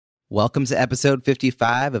Welcome to episode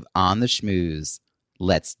 55 of On the Schmooze.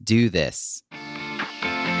 Let's do this.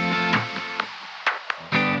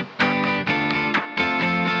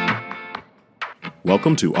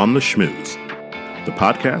 Welcome to On the Schmooze, the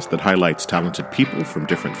podcast that highlights talented people from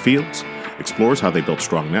different fields, explores how they built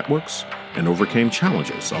strong networks, and overcame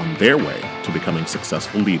challenges on their way to becoming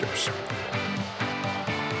successful leaders.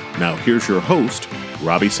 Now here's your host,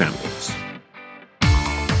 Robbie Samuels.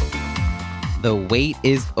 The wait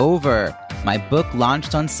is over. My book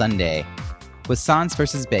launched on Sunday. Croissants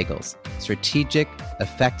versus Bagels, Strategic,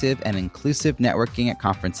 Effective, and Inclusive Networking at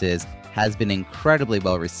Conferences has been incredibly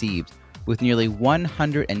well received, with nearly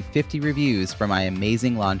 150 reviews from my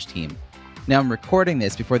amazing launch team. Now I'm recording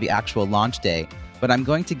this before the actual launch day, but I'm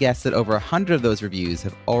going to guess that over 100 of those reviews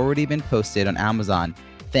have already been posted on Amazon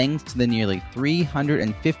thanks to the nearly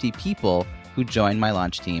 350 people who joined my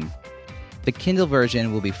launch team. The Kindle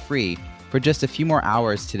version will be free for just a few more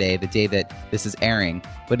hours today, the day that this is airing,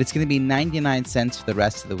 but it's going to be 99 cents for the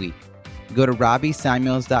rest of the week. Go to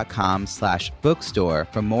robbiesamuels.com/bookstore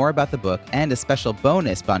for more about the book and a special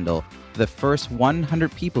bonus bundle for the first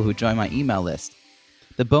 100 people who join my email list.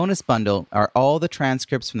 The bonus bundle are all the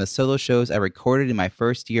transcripts from the solo shows I recorded in my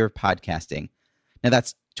first year of podcasting. Now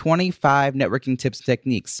that's 25 networking tips and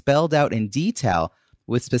techniques spelled out in detail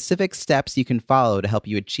with specific steps you can follow to help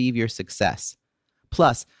you achieve your success.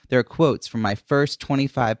 Plus, there are quotes from my first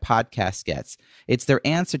 25 podcast guests. It's their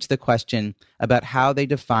answer to the question about how they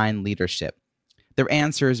define leadership. Their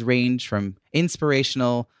answers range from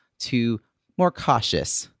inspirational to more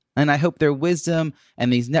cautious. And I hope their wisdom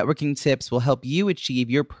and these networking tips will help you achieve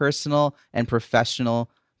your personal and professional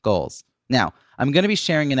goals. Now, I'm going to be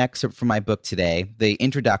sharing an excerpt from my book today, the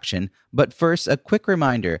introduction, but first, a quick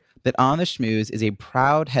reminder that On the Schmooze is a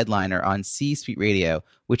proud headliner on C-Suite Radio,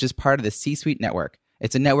 which is part of the C-Suite Network.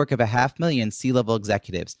 It's a network of 500,000 C-level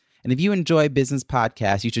executives. And if you enjoy business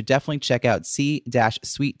podcasts, you should definitely check out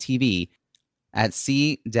C-Suite TV at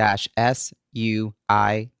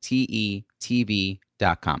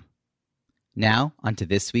c-suitetv.com. Now, onto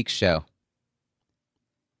this week's show.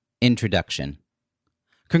 Introduction.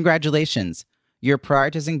 Congratulations! You're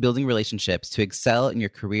prioritizing building relationships to excel in your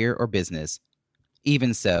career or business.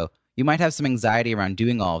 Even so, you might have some anxiety around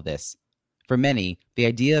doing all of this. For many, the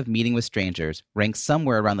idea of meeting with strangers ranks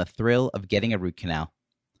somewhere around the thrill of getting a root canal.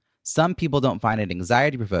 Some people don't find it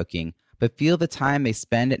anxiety-provoking, but feel the time they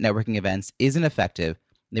spend at networking events isn't effective,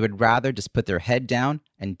 and they would rather just put their head down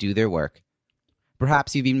and do their work.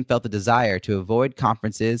 Perhaps you've even felt the desire to avoid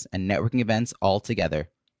conferences and networking events altogether.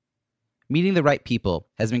 Meeting the right people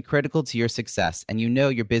has been critical to your success, and you know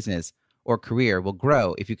your business or career will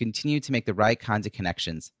grow if you continue to make the right kinds of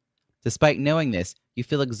connections. Despite knowing this, you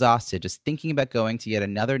feel exhausted just thinking about going to yet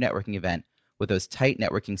another networking event with those tight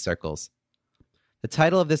networking circles. The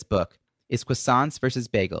title of this book is Croissants versus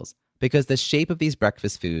Bagels because the shape of these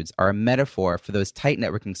breakfast foods are a metaphor for those tight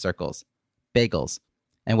networking circles, bagels,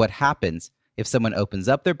 and what happens if someone opens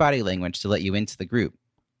up their body language to let you into the group,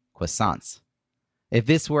 croissants. If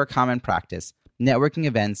this were a common practice, networking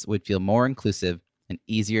events would feel more inclusive and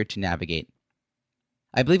easier to navigate.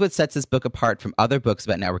 I believe what sets this book apart from other books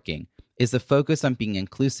about networking is the focus on being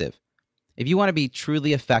inclusive. If you want to be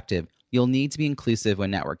truly effective, you'll need to be inclusive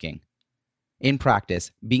when networking. In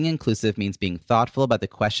practice, being inclusive means being thoughtful about the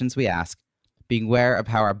questions we ask, being aware of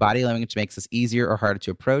how our body language makes us easier or harder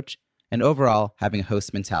to approach, and overall, having a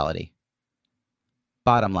host mentality.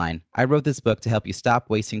 Bottom line, I wrote this book to help you stop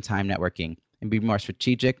wasting time networking and be more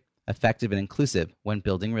strategic, effective, and inclusive when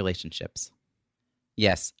building relationships.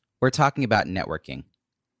 Yes, we're talking about networking.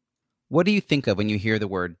 What do you think of when you hear the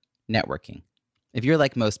word networking? If you're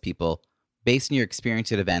like most people, based on your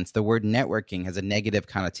experience at events, the word networking has a negative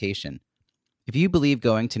connotation. If you believe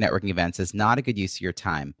going to networking events is not a good use of your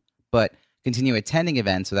time, but continue attending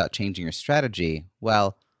events without changing your strategy,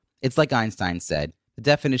 well, it's like Einstein said, the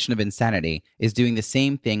definition of insanity is doing the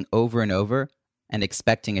same thing over and over and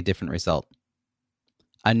expecting a different result.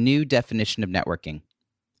 A new definition of networking.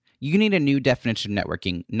 You need a new definition of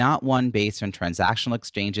networking, not one based on transactional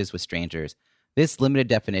exchanges with strangers. This limited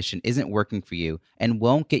definition isn't working for you and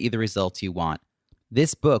won't get you the results you want.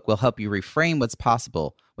 This book will help you reframe what's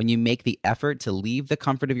possible when you make the effort to leave the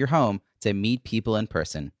comfort of your home to meet people in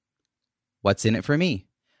person. What's in it for me?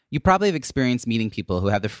 You probably have experienced meeting people who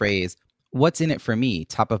have the phrase, "What's in it for me?"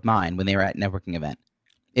 top of mind when they are at a networking event.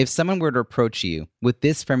 If someone were to approach you with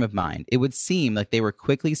this frame of mind, it would seem like they were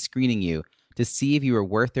quickly screening you to see if you were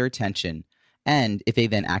worth their attention, and if they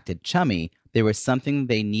then acted chummy, there was something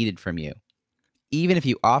they needed from you. Even if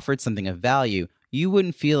you offered something of value, you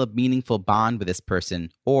wouldn't feel a meaningful bond with this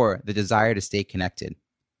person or the desire to stay connected.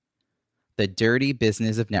 The Dirty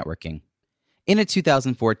Business of Networking. In a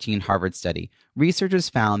 2014 Harvard study, researchers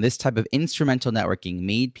found this type of instrumental networking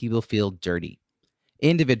made people feel dirty.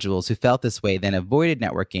 Individuals who felt this way then avoided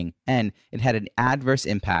networking, and it had an adverse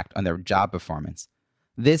impact on their job performance.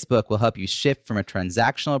 This book will help you shift from a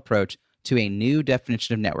transactional approach to a new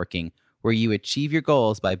definition of networking where you achieve your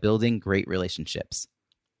goals by building great relationships.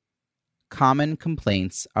 Common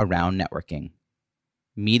complaints around networking.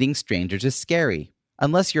 Meeting strangers is scary.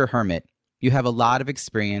 Unless you're a hermit, you have a lot of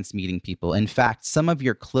experience meeting people. In fact, some of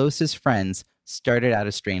your closest friends started out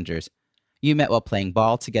as strangers. You met while playing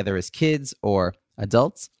ball together as kids or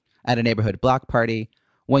adults, at a neighborhood block party,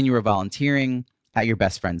 when you were volunteering, at your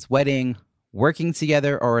best friend's wedding, working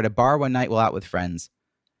together, or at a bar one night while out with friends.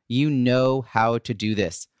 You know how to do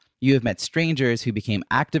this. You have met strangers who became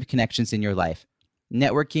active connections in your life.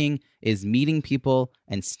 Networking is meeting people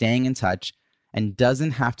and staying in touch, and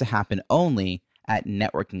doesn't have to happen only at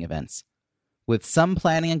networking events. With some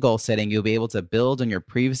planning and goal setting, you'll be able to build on your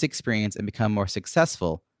previous experience and become more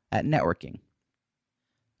successful at networking.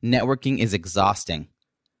 Networking is exhausting.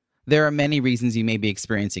 There are many reasons you may be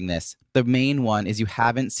experiencing this. The main one is you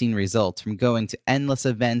haven't seen results from going to endless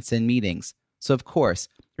events and meetings. So of course,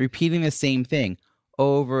 repeating the same thing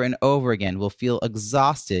over and over again will feel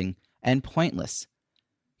exhausting and pointless.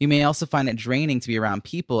 You may also find it draining to be around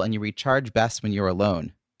people, and you recharge best when you're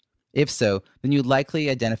alone. If so, then you likely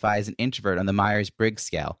identify as an introvert on the Myers-Briggs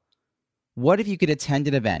scale. What if you could attend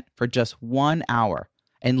an event for just 1 hour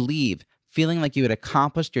and leave feeling like you had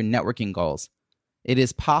accomplished your networking goals? It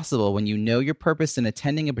is possible when you know your purpose in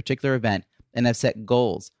attending a particular event and have set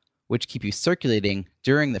goals, which keep you circulating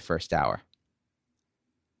during the first hour.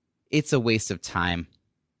 It's a waste of time.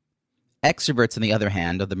 Extroverts, on the other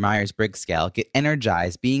hand, of the Myers-Briggs scale, get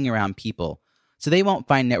energized being around people, so they won't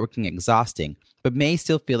find networking exhausting, but may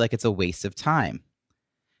still feel like it's a waste of time.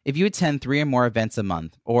 If you attend 3 or more events a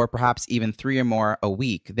month, or perhaps even 3 or more a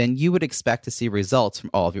week, then you would expect to see results from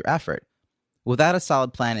all of your effort. Without a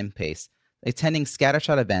solid plan in place, attending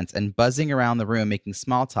scattershot events and buzzing around the room making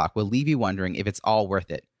small talk will leave you wondering if it's all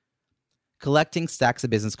worth it. Collecting stacks of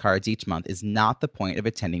business cards each month is not the point of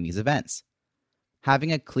attending these events.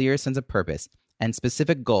 Having a clear sense of purpose and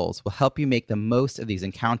specific goals will help you make the most of these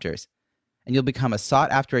encounters, and you'll become a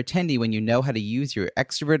sought-after attendee when you know how to use your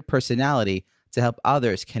extrovert personality to help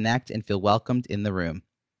others connect and feel welcomed in the room.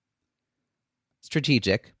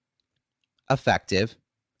 Strategic, effective,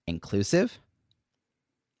 inclusive.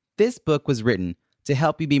 This book was written to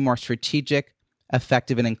help you be more strategic,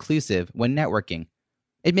 effective, and inclusive when networking.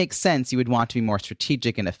 It makes sense you would want to be more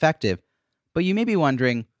strategic and effective, but you may be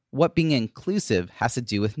wondering what being inclusive has to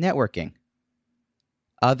do with networking.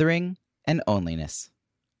 Othering and onlyness.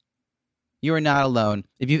 You are not alone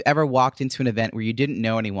if you've ever walked into an event where you didn't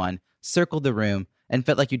know anyone, circled the room, and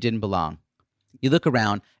felt like you didn't belong. You look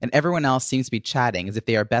around and everyone else seems to be chatting as if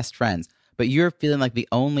they are best friends, but you're feeling like the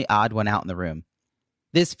only odd one out in the room.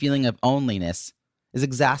 This feeling of onlyness is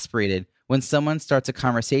exasperated when someone starts a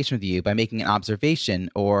conversation with you by making an observation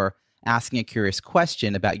or asking a curious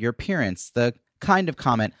question about your appearance, the kind of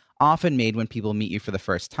comment often made when people meet you for the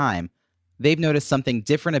first time. They've noticed something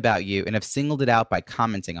different about you and have singled it out by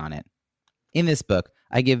commenting on it. In this book,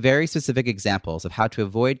 I give very specific examples of how to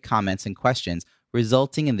avoid comments and questions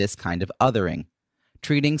resulting in this kind of othering,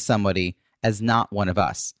 treating somebody as not one of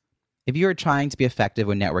us. If you are trying to be effective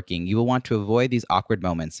when networking, you will want to avoid these awkward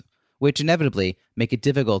moments, which inevitably make it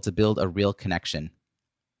difficult to build a real connection.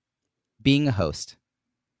 Being a host.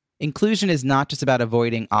 Inclusion is not just about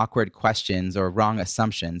avoiding awkward questions or wrong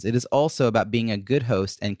assumptions. It is also about being a good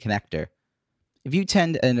host and connector. If you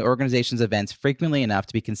attend an organization's events frequently enough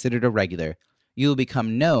to be considered a regular, you will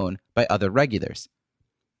become known by other regulars.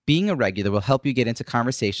 Being a regular will help you get into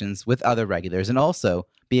conversations with other regulars and also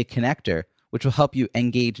be a connector, which will help you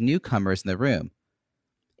engage newcomers in the room.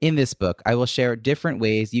 In this book, I will share different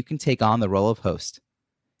ways you can take on the role of host,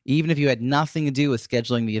 even if you had nothing to do with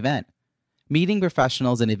scheduling the event. Meeting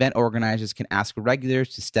professionals and event organizers can ask regulars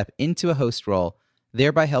to step into a host role,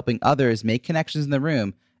 thereby helping others make connections in the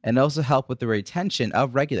room and also help with the retention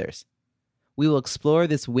of regulars. We will explore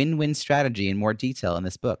this win-win strategy in more detail in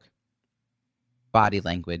this book. Body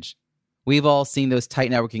language. We've all seen those tight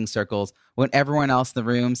networking circles when everyone else in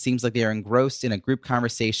the room seems like they are engrossed in a group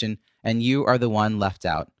conversation and you are the one left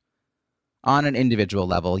out. On an individual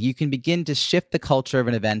level, you can begin to shift the culture of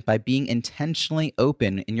an event by being intentionally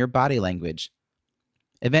open in your body language.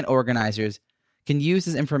 Event organizers can use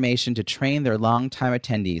this information to train their longtime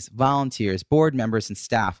attendees, volunteers, board members, and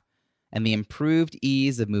staff, and the improved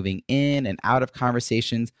ease of moving in and out of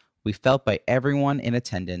conversations will be felt by everyone in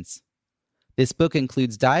attendance. This book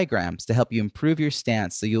includes diagrams to help you improve your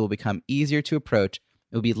stance so you will become easier to approach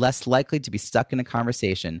and will be less likely to be stuck in a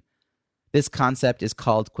conversation. This concept is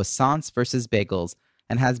called Croissants versus Bagels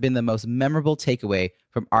and has been the most memorable takeaway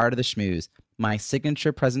from Art of the Schmooze, my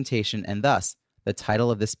signature presentation, and thus the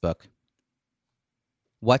title of this book.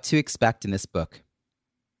 What to expect in this book.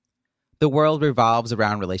 The world revolves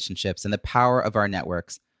around relationships and the power of our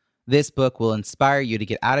networks. This book will inspire you to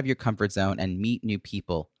get out of your comfort zone and meet new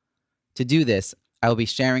people. To do this, I will be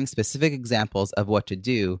sharing specific examples of what to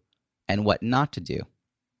do and what not to do.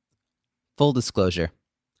 Full disclosure,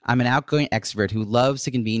 I'm an outgoing extrovert who loves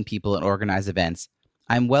to convene people and organize events.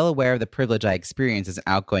 I'm well aware of the privilege I experience as an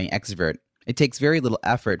outgoing extrovert. It takes very little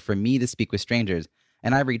effort for me to speak with strangers,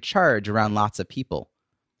 and I recharge around lots of people.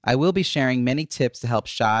 I will be sharing many tips to help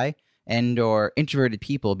shy and/or introverted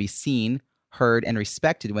people be seen, heard, and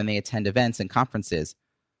respected when they attend events and conferences,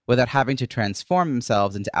 without having to transform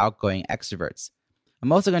themselves into outgoing extroverts.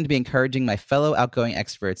 I'm also going to be encouraging my fellow outgoing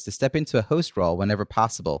extroverts to step into a host role whenever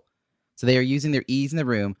possible, so they are using their ease in the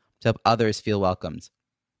room to help others feel welcomed.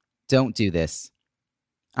 Don't do this.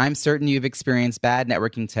 I'm certain you've experienced bad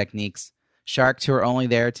networking techniques, sharks who are only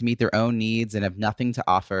there to meet their own needs and have nothing to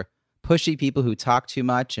offer, pushy people who talk too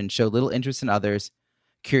much and show little interest in others,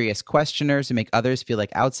 curious questioners who make others feel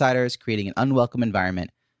like outsiders, creating an unwelcome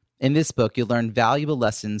environment. In this book, you'll learn valuable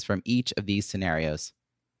lessons from each of these scenarios.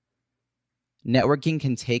 Networking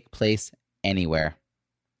can take place anywhere.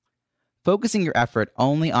 Focusing your effort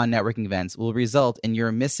only on networking events will result in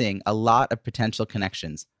your missing a lot of potential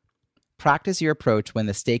connections. Practice your approach when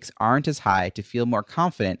the stakes aren't as high to feel more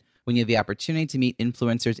confident when you have the opportunity to meet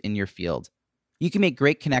influencers in your field. You can make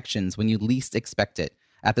great connections when you least expect it,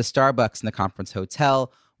 at the Starbucks in the conference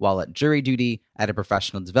hotel, while at jury duty, at a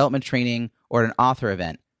professional development training, or at an author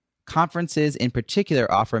event. Conferences in particular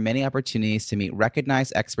offer many opportunities to meet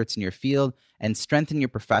recognized experts in your field and strengthen your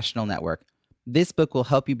professional network. This book will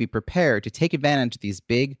help you be prepared to take advantage of these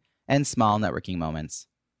big and small networking moments.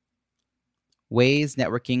 Ways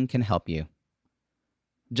networking can help you.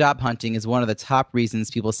 Job hunting is one of the top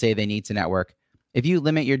reasons people say they need to network. If you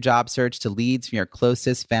limit your job search to leads from your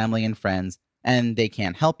closest family and friends, and they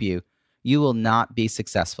can't help you, you will not be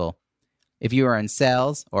successful. If you are in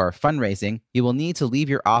sales or fundraising, you will need to leave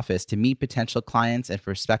your office to meet potential clients and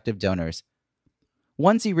prospective donors.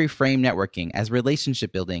 Once you reframe networking as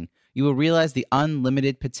relationship building, you will realize the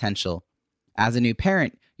unlimited potential. As a new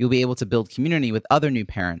parent, you'll be able to build community with other new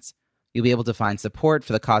parents. You'll be able to find support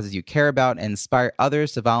for the causes you care about and inspire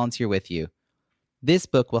others to volunteer with you. This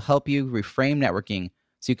book will help you reframe networking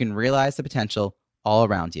so you can realize the potential all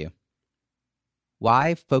around you.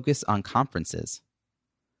 Why focus on conferences?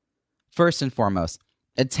 First and foremost,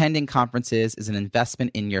 attending conferences is an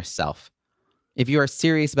investment in yourself. If you are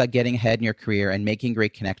serious about getting ahead in your career and making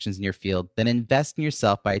great connections in your field, then invest in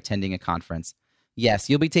yourself by attending a conference. Yes,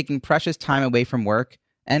 you'll be taking precious time away from work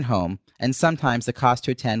and home, and sometimes the cost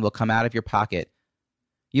to attend will come out of your pocket.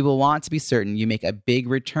 You will want to be certain you make a big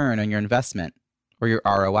return on your investment, or your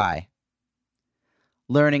ROI.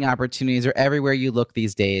 Learning opportunities are everywhere you look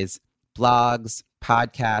these days. Blogs,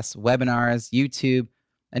 podcasts, webinars, YouTube,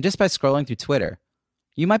 and just by scrolling through Twitter.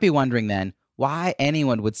 You might be wondering then, why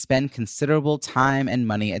anyone would spend considerable time and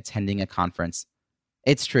money attending a conference.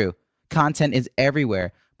 It's true, content is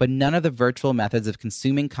everywhere, but none of the virtual methods of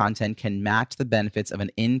consuming content can match the benefits of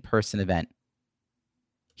an in-person event.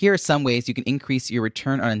 Here are some ways you can increase your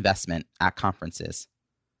return on investment at conferences.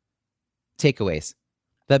 Takeaways.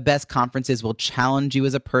 The best conferences will challenge you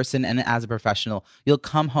as a person and as a professional. You'll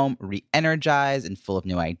come home re-energized and full of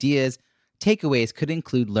new ideas. Takeaways could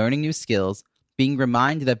include learning new skills, being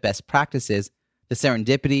reminded of best practices, the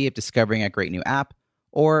serendipity of discovering a great new app,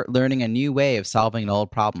 or learning a new way of solving an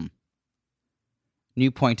old problem. New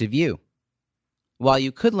point of view. While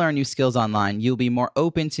you could learn new skills online, you'll be more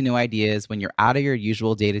open to new ideas when you're out of your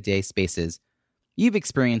usual day-to-day spaces. You've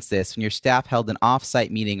experienced this when your staff held an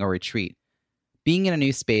off-site meeting or retreat. Being in a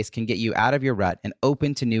new space can get you out of your rut and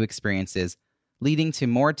open to new experiences, leading to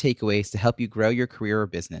more takeaways to help you grow your career or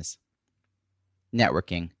business.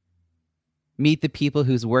 Networking. Meet the people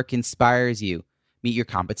whose work inspires you. Meet your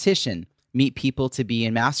competition. Meet people to be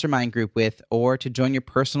in mastermind group with or to join your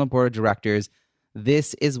personal board of directors.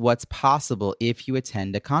 This is what's possible if you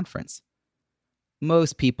attend a conference.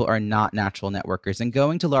 Most people are not natural networkers, and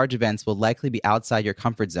going to large events will likely be outside your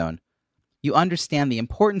comfort zone. You understand the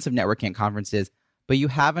importance of networking at conferences, but you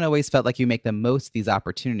haven't always felt like you make the most of these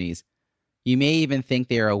opportunities. You may even think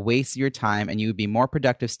they are a waste of your time and you would be more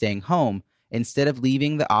productive staying home instead of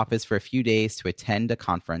leaving the office for a few days to attend a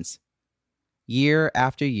conference. Year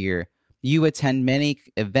after year, you attend many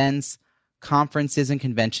events, conferences and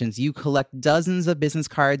conventions, you collect dozens of business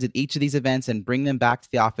cards at each of these events and bring them back to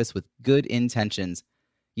the office with good intentions.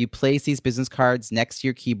 You place these business cards next to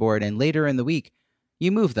your keyboard, and later in the week,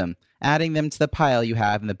 you move them, adding them to the pile you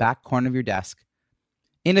have in the back corner of your desk.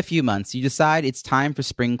 In a few months, you decide it's time for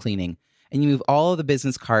spring cleaning, and you move all of the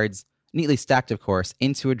business cards, neatly stacked of course,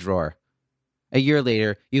 into a drawer. A year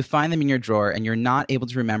later, you find them in your drawer, and you're not able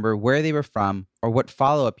to remember where they were from or what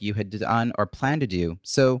follow-up you had done or planned to do,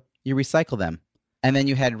 so you recycle them. And then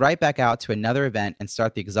you head right back out to another event and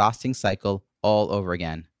start the exhausting cycle all over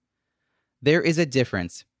again. There is a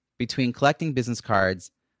difference between collecting business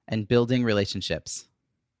cards and building relationships.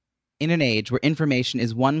 In an age where information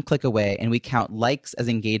is one click away and we count likes as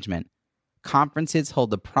engagement, conferences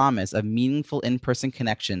hold the promise of meaningful in-person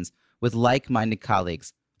connections with like-minded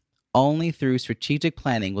colleagues. Only through strategic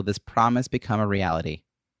planning will this promise become a reality.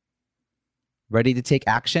 Ready to take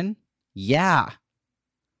action? Yeah!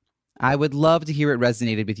 I would love to hear what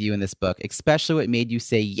resonated with you in this book, especially what made you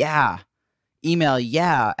say yeah. Email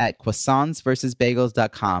yeah at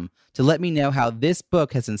croissantsversusbagels.com to let me know how this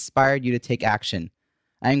book has inspired you to take action.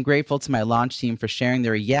 I am grateful to my launch team for sharing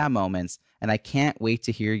their yeah moments, and I can't wait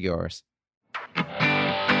to hear yours.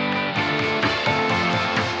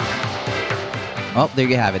 Well, there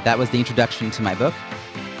you have it. That was the introduction to my book.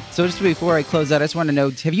 So just before I close out, I just want to know,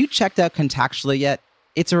 have you checked out Contactually yet?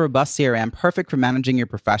 It's a robust CRM, perfect for managing your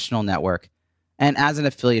professional network. And as an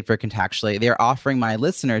affiliate for Contactually, they are offering my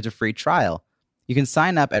listeners a free trial. You can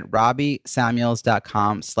sign up at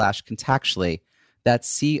robbiesamuels.com/contactually.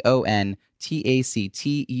 That's CONTACTUALLY.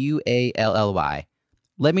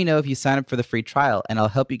 Let me know if you sign up for the free trial, and I'll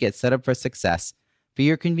help you get set up for success. For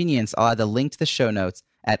your convenience, I'll add the link to the show notes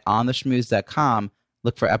at ontheschmooze.com.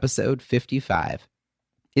 Look for episode 55.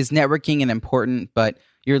 Is networking an important but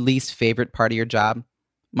your least favorite part of your job?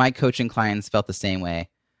 My coaching clients felt the same way.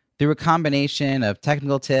 Through a combination of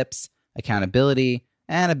technical tips, accountability,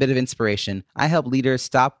 and a bit of inspiration, I help leaders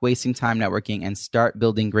stop wasting time networking and start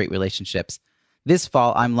building great relationships. This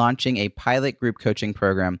fall, I'm launching a pilot group coaching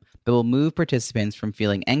program that will move participants from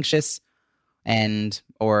feeling anxious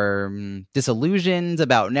or disillusioned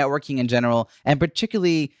about networking in general, and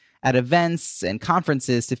particularly at events and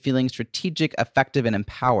conferences, to feeling strategic, effective, and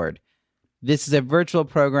empowered. This is a virtual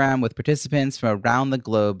program with participants from around the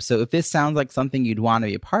globe, so if this sounds like something you'd want to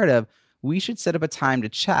be a part of, we should set up a time to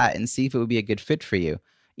chat and see if it would be a good fit for you.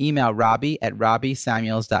 Email Robbie at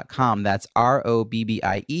robbiesamuels.com. That's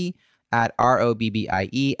ROBBIE at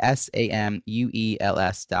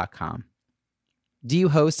ROBBIESAMUELS.com. Do you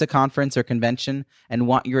host a conference or convention and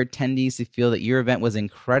want your attendees to feel that your event was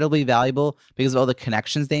incredibly valuable because of all the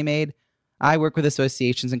connections they made? I work with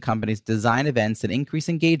associations and companies to design events that increase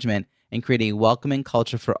engagement and create a welcoming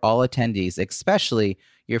culture for all attendees, especially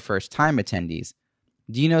your first-time attendees.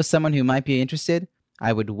 Do you know someone who might be interested?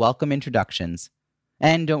 I would welcome introductions.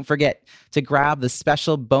 And don't forget to grab the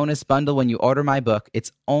special bonus bundle when you order my book.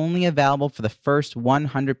 It's only available for the first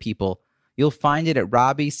 100 people. You'll find it at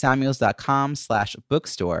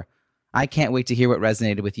robbiesamuels.com/bookstore. I can't wait to hear what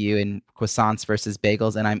resonated with you in Croissants versus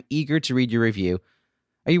Bagels, and I'm eager to read your review.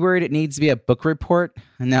 Are you worried it needs to be a book report?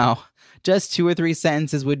 No, just 2 or 3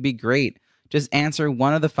 sentences would be great. Just answer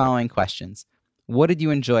one of the following questions. What did you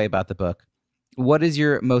enjoy about the book? What is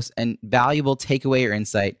your most valuable takeaway or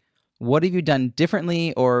insight? What have you done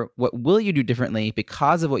differently, or what will you do differently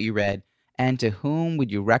because of what you read? And to whom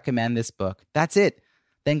would you recommend this book? That's it.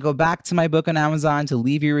 Then go back to my book on Amazon to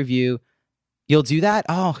leave your review. You'll do that?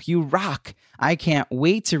 Oh, you rock. I can't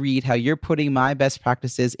wait to read how you're putting my best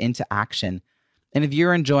practices into action. And if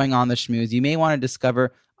you're enjoying On the Schmooze, you may want to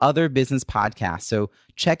discover other business podcasts. So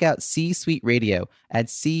check out C-Suite Radio at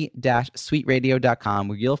c-suiteradio.com,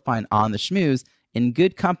 where you'll find On the Schmooze in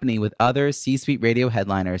good company with other C-Suite Radio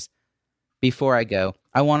headliners. Before I go,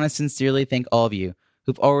 I want to sincerely thank all of you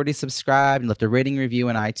who've already subscribed and left a rating review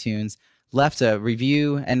on iTunes, left a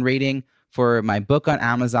review and rating for my book on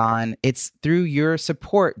Amazon. It's through your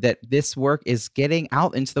support that this work is getting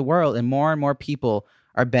out into the world and more people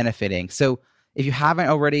are benefiting. So if you haven't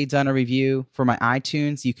already done a review for my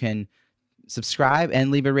iTunes, you can subscribe and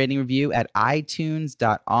leave a rating review at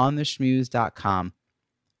itunes.ontheschmooze.com.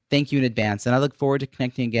 Thank you in advance, and I look forward to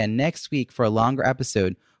connecting again next week for a longer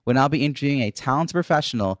episode when I'll be interviewing a talented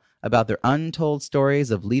professional about their untold stories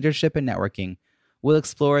of leadership and networking. We'll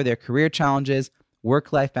explore their career challenges,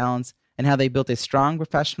 work-life balance, and how they built a strong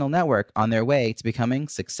professional network on their way to becoming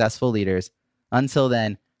successful leaders. Until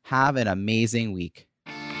then, have an amazing week.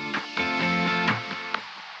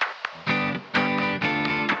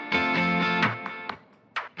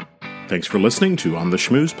 Thanks for listening to On the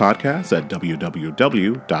Schmooze podcast at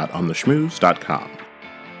www.ontheschmooze.com.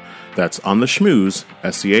 That's On the Schmooze,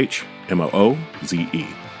 SCHMOOZE.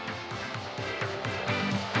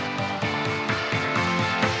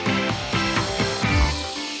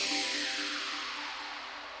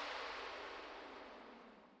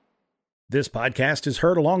 This podcast is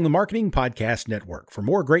heard along the Marketing Podcast Network. For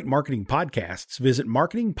more great marketing podcasts, visit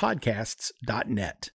marketingpodcasts.net.